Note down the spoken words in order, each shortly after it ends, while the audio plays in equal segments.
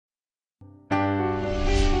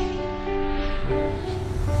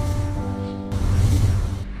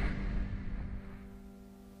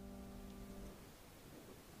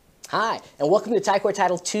Hi, and welcome to Tycor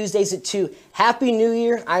Title Tuesdays at 2. Happy New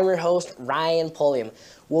Year. I'm your host, Ryan Pulliam.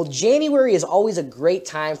 Well, January is always a great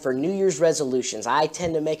time for New Year's resolutions. I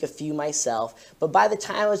tend to make a few myself, but by the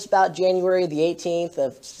time it's about January the 18th,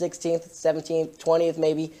 of 16th, 17th, 20th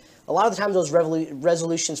maybe, a lot of the time those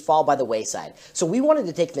resolutions fall by the wayside. So we wanted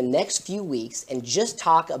to take the next few weeks and just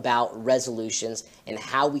talk about resolutions and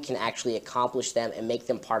how we can actually accomplish them and make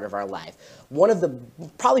them part of our life. One of the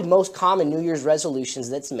probably most common New Year's resolutions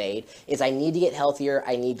that's made is I need to get healthier,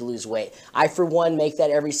 I need to lose weight. I, for one, make that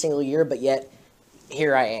every single year, but yet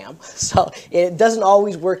here I am. So it doesn't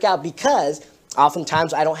always work out because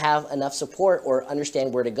oftentimes I don't have enough support or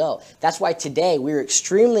understand where to go. That's why today we're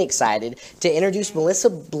extremely excited to introduce Melissa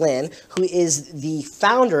Blinn, who is the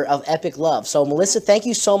founder of Epic Love. So Melissa, thank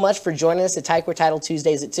you so much for joining us at Tycor Title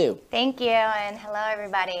Tuesdays at 2. Thank you, and hello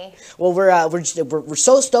everybody. Well, we're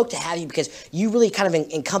so stoked to have you because you really kind of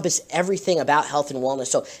encompass everything about health and wellness.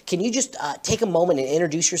 So can you just take a moment and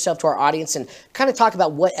introduce yourself to our audience and kind of talk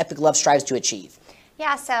about what Epic Love strives to achieve?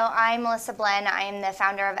 Yeah, so I'm Melissa Blinn. I'm the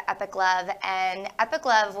founder of Epic Love, and Epic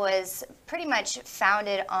Love was pretty much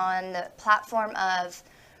founded on the platform of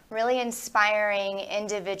really inspiring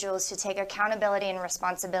individuals to take accountability and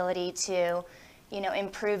responsibility to,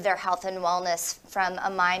 improve their health and wellness from a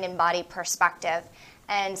mind and body perspective.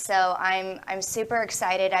 And so I'm super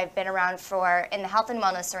excited. I've been around in the health and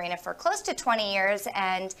wellness arena for close to 20 years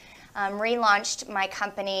and relaunched my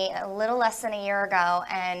company a little less than a year ago,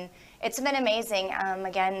 and it's been amazing.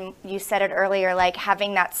 Again, you said it earlier, like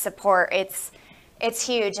having that support, it's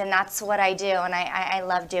huge, and that's what I do, and I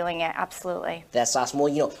love doing it, absolutely. That's awesome.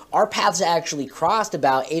 Well, our paths actually crossed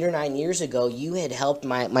about 8 or 9 years ago. You had helped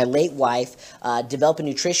my late wife develop a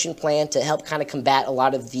nutrition plan to help kind of combat a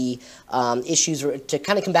lot of the issues, or to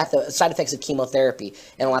kind of combat the side effects of chemotherapy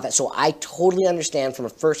and a lot of that. So I totally understand from a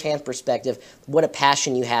firsthand perspective what a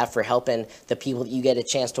passion you have for helping the people that you get a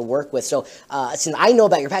chance to work with. So since I know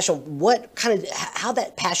about your passion, how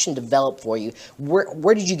that passion developed for you?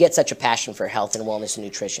 Where did you get such a passion for health and wellness and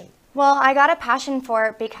nutrition? Well, I got a passion for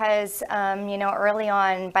it because, early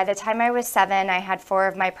on, by the time I was 7, I had 4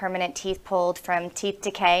 of my permanent teeth pulled from tooth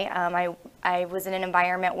decay. I was in an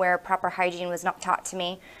environment where proper hygiene was not taught to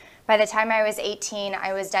me. By the time I was 18,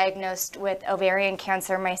 I was diagnosed with ovarian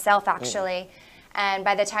cancer myself, actually. And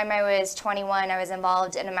by the time I was 21, I was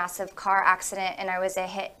involved in a massive car accident, and I was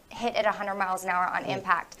hit at 100 miles an hour on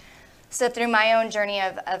impact. So through my own journey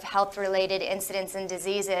of health-related incidents and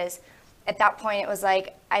diseases, at that point, it was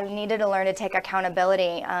like I needed to learn to take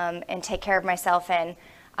accountability and take care of myself. And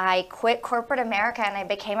I quit corporate America and I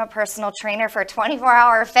became a personal trainer for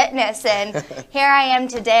 24-hour fitness. And here I am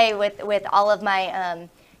today with all of my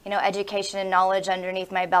education and knowledge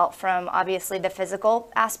underneath my belt, from obviously the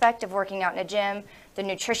physical aspect of working out in a gym, the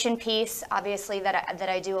nutrition piece, obviously that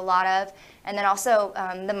I do a lot of, and then also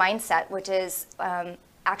the mindset, which is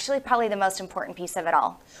actually probably the most important piece of it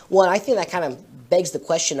all. Well, and I think that kind of begs the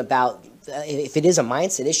question about if it is a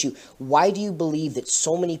mindset issue, why do you believe that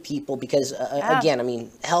so many people, because again, I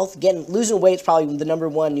mean, losing weight is probably the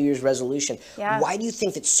 #1 New Year's resolution. Yeah. Why do you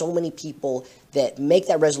think that so many people that make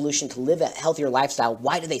that resolution to live a healthier lifestyle,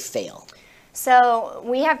 why do they fail? So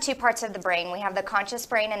we have 2 parts of the brain. We have the conscious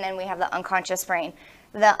brain, and then we have the unconscious brain.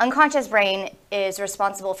 The unconscious brain is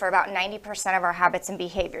responsible for about 90% of our habits and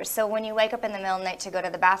behaviors. So when you wake up in the middle of the night to go to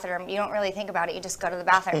the bathroom, you don't really think about it, you just go to the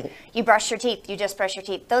bathroom. You brush your teeth, you just brush your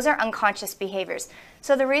teeth. Those are unconscious behaviors.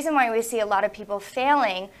 So the reason why we see a lot of people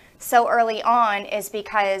failing so early on is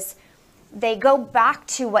because they go back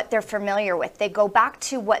to what they're familiar with. They go back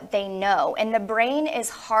to what they know. And the brain is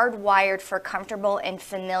hardwired for comfortable and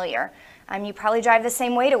familiar. You probably drive the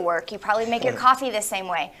same way to work. You probably make your coffee the same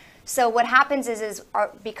way. So what happens is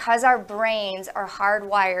because our brains are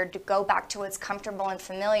hardwired to go back to what's comfortable and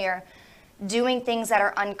familiar, doing things that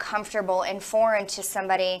are uncomfortable and foreign to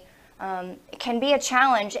somebody can be a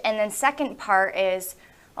challenge. And then second part is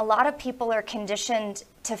a lot of people are conditioned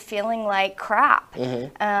to feeling like crap,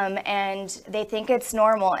 and they think it's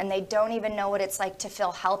normal, and they don't even know what it's like to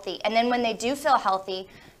feel healthy. And then when they do feel healthy,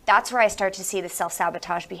 that's where I start to see the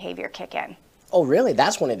self-sabotage behavior kick in. Oh, really?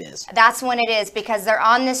 That's when it is? That's when it is, because they're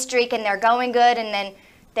on this streak and they're going good, and then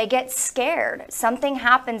they get scared. Something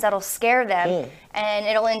happens that'll scare them, and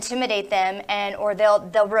it'll intimidate them, or they'll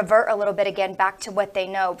revert a little bit again back to what they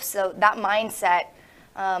know. So that mindset,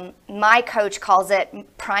 my coach calls it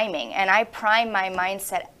priming, and I prime my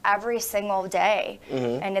mindset every single day,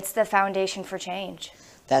 and it's the foundation for change.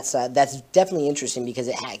 That's definitely interesting, because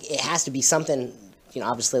it has to be something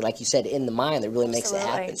obviously, like you said, in the mind that really makes it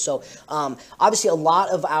Absolutely. happen. So obviously a lot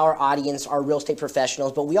of our audience are real estate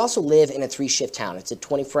professionals, but we also live in a 3-shift town. It's a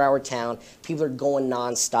 24-hour town. People are going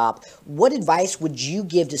nonstop. What advice would you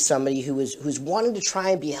give to somebody who's wanting to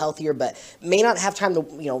try and be healthier, but may not have time to,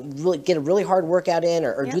 really get a really hard workout in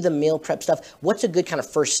or do the meal prep stuff? What's a good kind of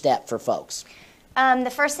first step for folks?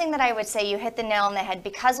 The first thing that I would say, you hit the nail on the head,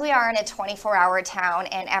 because we are in a 24-hour town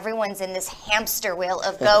and everyone's in this hamster wheel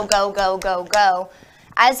of go, go, go, go, go.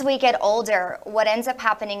 As we get older, what ends up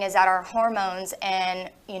happening is that our hormones and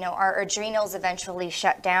our adrenals eventually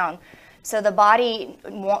shut down. So the body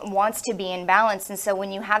wants to be in balance, and so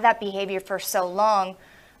when you have that behavior for so long,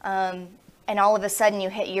 and all of a sudden you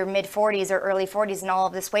hit your mid-40s or early 40s and all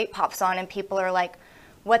of this weight pops on and people are like,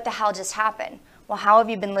 what the hell just happened? Well, how have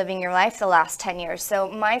you been living your life the last 10 years?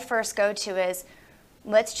 So my first go-to is,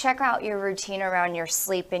 let's check out your routine around your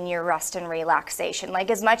sleep and your rest and relaxation.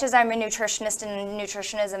 Like, as much as I'm a nutritionist and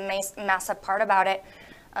nutrition is a massive part about it,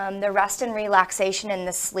 the rest and relaxation and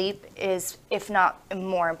the sleep is, if not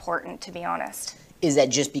more important, to be honest. Is that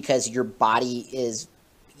just because your body is,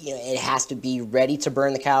 it has to be ready to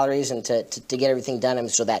burn the calories and to get everything done?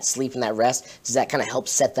 And so that sleep and that rest, does that kind of help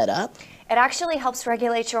set that up? It actually helps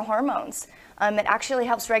regulate your hormones. It actually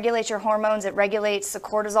helps regulate your hormones. It regulates the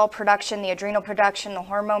cortisol production, the adrenal production, the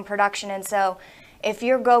hormone production. And so if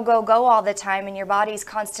you're go, go, go all the time and your body's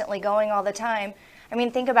constantly going all the time, I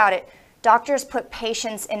mean, think about it. Doctors put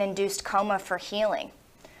patients in induced coma for healing.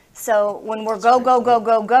 So when we're go, go, go,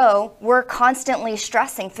 go, go, we're constantly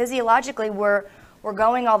stressing. Physiologically, we're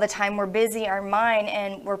going all the time. We're busy, our mind,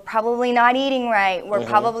 and we're probably not eating right. We're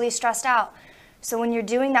probably stressed out. So when you're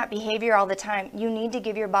doing that behavior all the time, you need to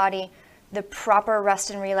give your body the proper rest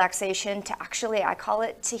and relaxation to actually, I call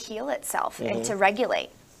it, to heal itself and to regulate.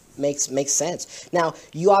 Makes sense. Now,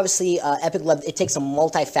 you obviously, Epic Love, it takes a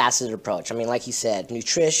multifaceted approach. I mean, like you said,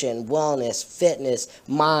 nutrition, wellness, fitness,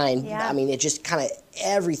 mind. Yeah. I mean, it just kind of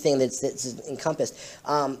everything that's encompassed.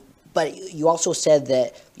 But you also said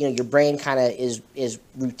that, your brain kind of is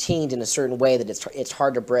routined in a certain way that it's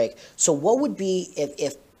hard to break. So what would be,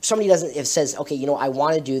 if somebody says, okay, I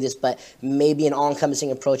want to do this, but maybe an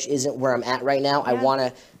all-encompassing approach isn't where I'm at right now. Yeah. I want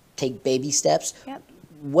to take baby steps. Yep.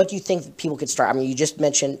 What do you think people could start? I mean, you just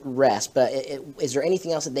mentioned rest, but is there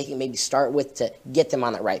anything else that they can maybe start with to get them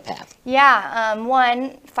on that right path? Yeah,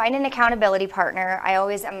 one, find an accountability partner.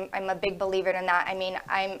 I'm a big believer in that. I mean,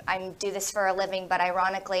 I'm do this for a living, but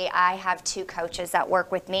ironically, I have 2 coaches that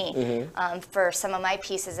work with me for some of my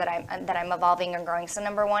pieces that I'm evolving and growing. So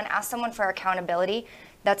number 1, ask someone for accountability.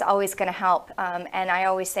 That's always going to help. And I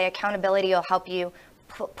always say accountability will help you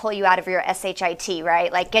pull you out of your SHIT,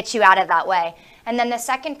 right? Like, get you out of that way. And then the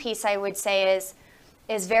second piece I would say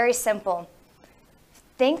is very simple.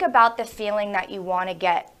 Think about the feeling that you want to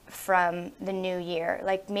get from the new year.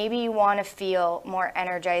 Like, maybe you want to feel more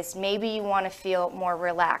energized. Maybe you want to feel more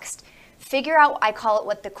relaxed. Figure out, I call it,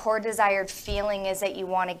 what the core desired feeling is that you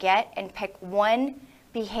want to get, and pick one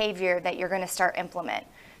behavior that you're going to start implement.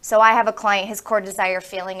 So I have a client, his core desire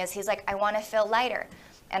feeling is, he's like, I want to feel lighter.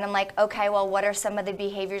 And I'm like, okay, well, what are some of the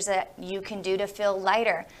behaviors that you can do to feel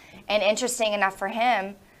lighter? And interesting enough for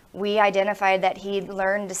him, we identified that he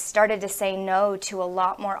started to say no to a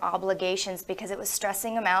lot more obligations because it was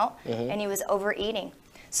stressing him out and he was overeating.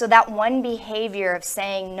 So that one behavior of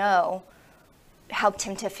saying no helped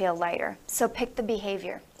him to feel lighter. So pick the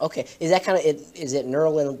behavior. Okay. Is that kind of it? Is it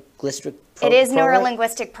neurolinguistic It is program?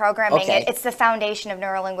 neurolinguistic programming. Okay. It's the foundation of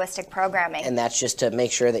neurolinguistic programming. And that's just to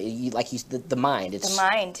make sure that the mind. It's, the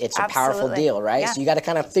mind. It's a absolutely. powerful deal, right? Yeah. So you got to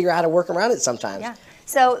kind of figure out how to work around it sometimes. Yeah.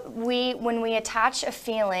 So when we attach a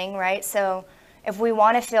feeling, right? So if we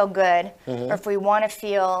want to feel good, or if we want to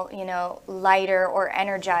feel, lighter or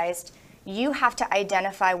energized, you have to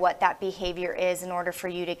identify what that behavior is in order for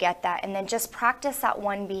you to get that, and then just practice that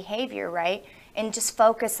one behavior, right? And just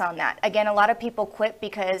focus on that. Again, a lot of people quit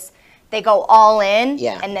because they go all in,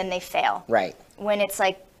 and then they fail. Right. When it's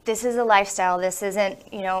like, this is a lifestyle. This isn't,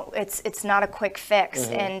 it's not a quick fix.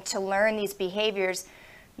 And to learn these behaviors,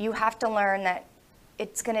 you have to learn that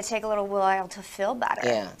it's going to take a little while to feel better.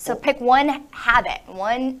 Yeah. So pick one habit,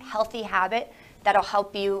 one healthy habit that'll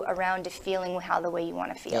help you around to feeling the way you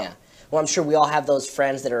want to feel. Yeah. Well, I'm sure we all have those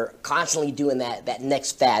friends that are constantly doing that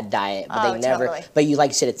next fad diet, but they never. Totally. But you, like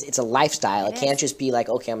you said, it's a lifestyle. It can't is. just be like,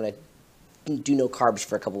 okay, I'm going to do no carbs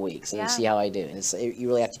for a couple weeks and see how I do. You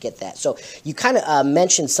really have to get that. So you kind of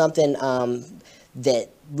mentioned something that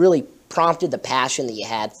really prompted the passion that you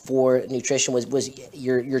had for nutrition was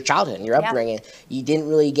your childhood and your upbringing. You didn't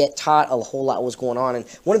really get taught a whole lot what was going on. And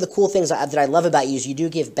one of the cool things that I love about you is you do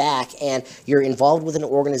give back, and you're involved with an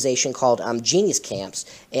organization called Genius Camps,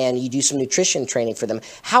 and you do some nutrition training for them.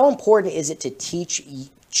 How important is it to teach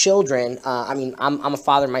children? I mean, I'm a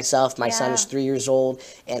father myself. My son is 3 years old,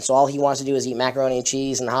 and so all he wants to do is eat macaroni and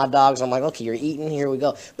cheese and hot dogs. I'm like, okay, you're eating, here we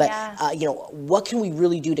go. But you know, what can we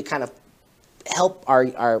really do to kind of help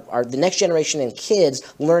the next generation and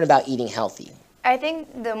kids learn about eating healthy? I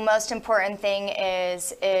think the most important thing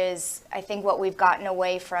is I think what we've gotten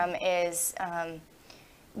away from is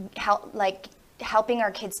helping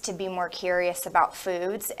our kids to be more curious about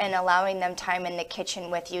foods and allowing them time in the kitchen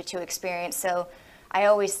with you to experience. So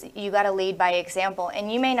you got to lead by example.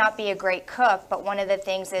 And you may not be a great cook, but one of the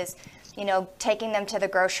things is, you know, taking them to the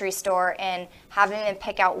grocery store and having them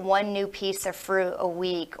pick out one new piece of fruit a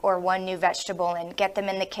week or one new vegetable, and get them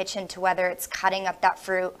in the kitchen to whether it's cutting up that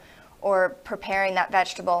fruit or preparing that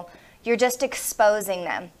vegetable. You're just exposing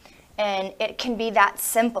them. And it can be that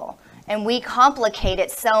simple. And we complicate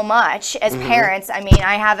it so much as parents. I mean,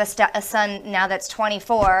 I have a son now that's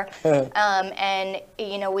 24, and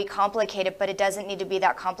you know, we complicate it, but it doesn't need to be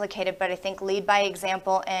that complicated. But I think lead by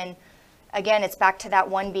example, and again, it's back to that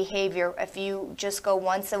one behavior. If you just go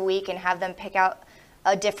once a week and have them pick out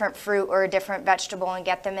a different fruit or a different vegetable and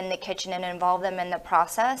get them in the kitchen and involve them in the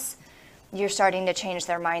process, you're starting to change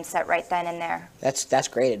their mindset right then and there. That's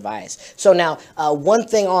great advice. So now, one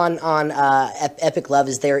thing on Epic Love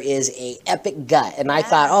is there is a Epic Gut, and I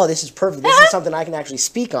thought, oh, this is perfect. This is something I can actually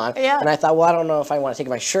speak on. And I thought, well, I don't know if I want to take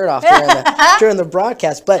my shirt off during the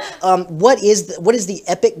broadcast. But what is the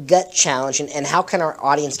Epic Gut Challenge, and how can our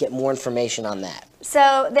audience get more information on that?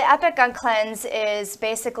 So the Epic Gut Cleanse is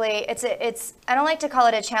basically, I don't like to call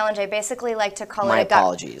it a challenge. I basically like to call it a gut. My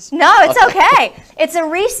apologies. No, it's okay. It's a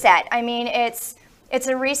reset. I mean, it's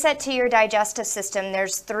a reset to your digestive system.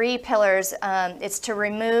 There's 3 pillars. It's to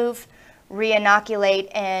remove, re-inoculate,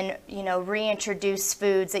 and, you know, reintroduce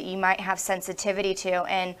foods that you might have sensitivity to.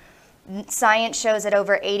 And science shows that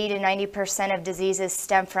over 80 to 90% of diseases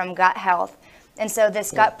stem from gut health. And so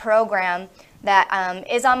this gut program that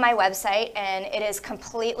is on my website, and it is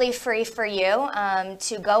completely free for you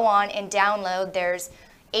to go on and download. There's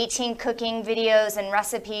 18 cooking videos and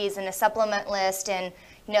recipes and a supplement list, and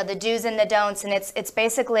you know, the do's and the don'ts, and it's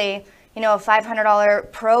basically, you know, a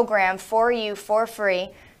 $500 program for you for free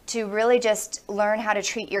to really just learn how to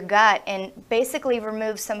treat your gut and basically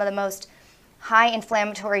remove some of the most high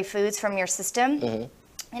inflammatory foods from your system,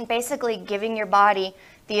 and basically giving your body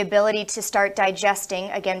the ability to start digesting,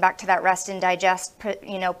 again, back to that rest and digest,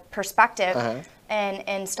 you know, perspective,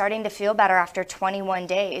 and starting to feel better after 21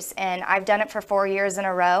 days. And I've done it for 4 years in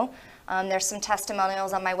a row. There's some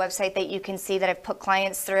testimonials on my website that you can see that I've put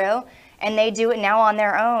clients through, and they do it now on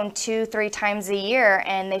their own 2-3 times a year,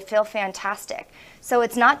 and they feel fantastic. So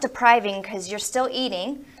it's not depriving because you're still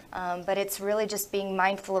eating, but it's really just being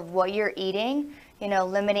mindful of what you're eating, you know,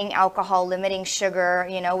 limiting alcohol, limiting sugar,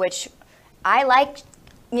 you know, which I like,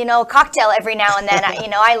 you know, a cocktail every now and then. You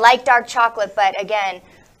know, I like dark chocolate, but again,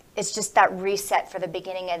 it's just that reset for the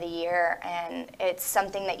beginning of the year, and it's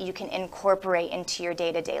something that you can incorporate into your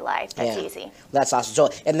day-to-day life. That's easy. That's awesome.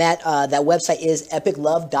 So, and that website is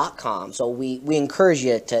epiclove.com. So we encourage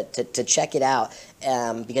you to check it out,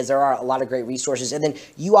 because there are a lot of great resources. And then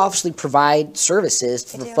you obviously provide services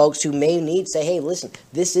for folks who may need, say, hey, listen,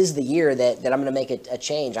 this is the year that I'm going to make a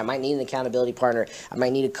change. I might need an accountability partner. I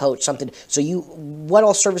might need a coach, something. So what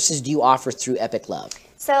all services do you offer through Epic Love?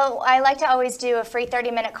 So I like to always do a free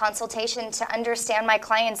 30-minute consultation to understand my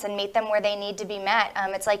clients and meet them where they need to be met.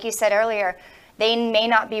 It's like you said earlier, they may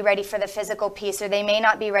not be ready for the physical piece, or they may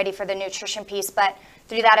not be ready for the nutrition piece, but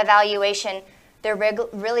through that evaluation, they're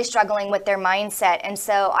really struggling with their mindset. And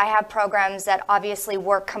so I have programs that obviously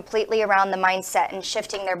work completely around the mindset and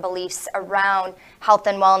shifting their beliefs around health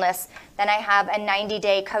and wellness. Then I have a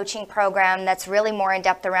 90-day coaching program that's really more in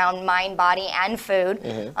depth around mind, body, and food.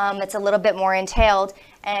 It's a little bit more entailed.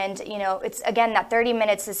 And, you know, it's, again, that 30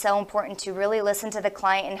 minutes is so important to really listen to the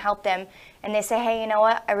client and help them. And they say, hey, you know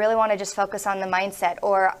what, I really want to just focus on the mindset.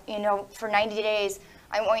 Or, you know, for 90 days,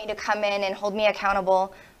 I want you to come in and hold me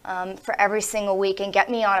accountable for every single week and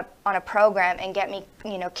get me on a program and get me,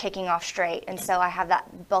 you know, kicking off straight. And so I have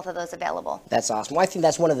both of those available. That's awesome. Well, I think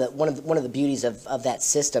that's one of the beauties of that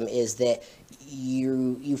system is that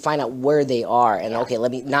you find out where they are, and okay, let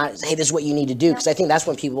me not, hey, this is what you need to do, because I think that's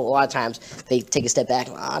when people, a lot of times, they take a step back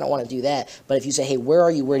and, I don't want to do that. But if you say, hey, where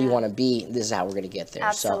are you, where do you want to be, this is how we're going to get there.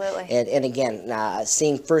 Absolutely. So, and again,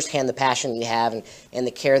 seeing firsthand the passion you have and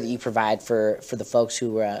the care that you provide for the folks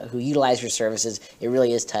who utilize your services, it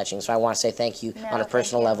really is touching. So I want to say thank you on a thank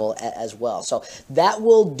personal you. level as well. So that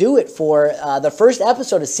will do it for the first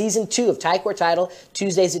episode of Season 2 of Ty-Court Title,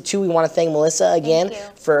 Tuesdays at 2. We want to thank Melissa again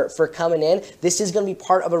Thank you. for coming in. This is going to be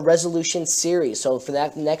part of a resolution series. So for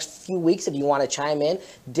that next few weeks, if you want to chime in,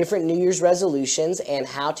 different New Year's resolutions and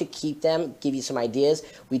how to keep them, give you some ideas.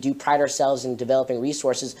 We do pride ourselves in developing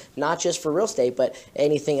resources, not just for real estate, but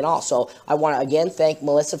anything at all. So I want to again thank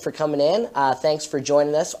Melissa for coming in. Thanks for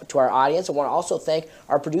joining us. To our audience, I want to also thank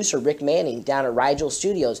our producer, Rick Manning, down at Rigel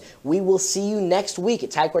Studios. We will see you next week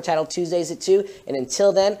at Ty-Court Title Tuesdays at 2. And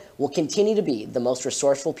until then, we'll continue to be the most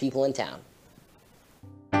resourceful people in town.